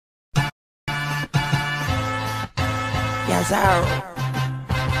0.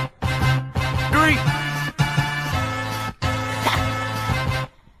 3.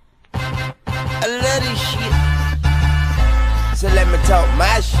 I love this shit. So let me talk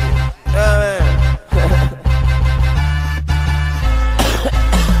my shit.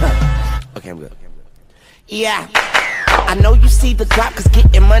 Okay, I'm good. Yeah. I know you see the drop, cause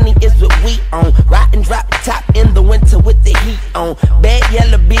getting money is what we on. Ride and drop top in the winter with the heat on. Bad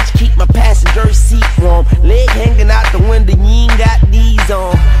yellow bitch, keep my passenger seat warm. Leg hanging out the window, you ain't got these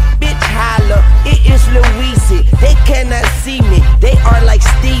on. Bitch holla, it is Louise. They cannot see me, they are like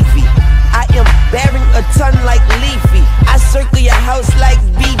Stevie. I am bearing a ton like Leafy. I circle your house like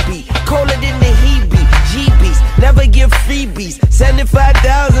BB. Colder than the Hebe, GBs. Never give freebies.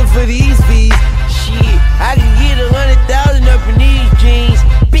 75,000 for these fees. Shit, I can get 100,000 up in these jeans.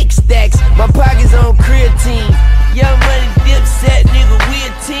 Big stacks, my pockets on creatine. Young money dip set, nigga, we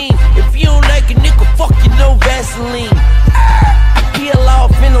a team. If you don't like a nigga, fuck you, no Vaseline. I peel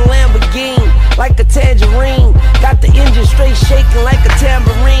off in a Lamborghini like a tangerine. Got the engine straight shaking like a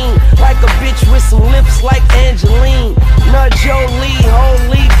tambourine. Like a bitch with some lips like Angeline. No Jolie,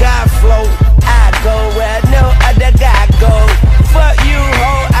 holy God flow. I go where I know other guy go. Fuck you,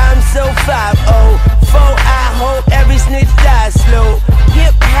 ho, I'm so 5-0. 4 I hope every snitch dies slow.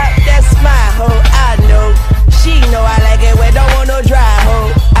 Hip hop, that's my hoe, I know. She know I like it when don't want no dry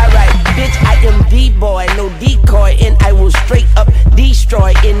hoe. Alright, bitch, I am D-boy, no decoy. And I will straight up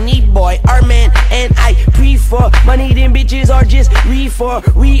destroy any boy. Our man and I prefer money, them bitches are just reefer.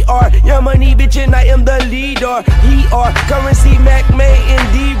 We are your money, bitch, and I am the leader. He are currency, Mac, May,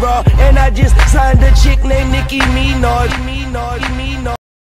 and D-Raw. And I just signed a chick named Nicki.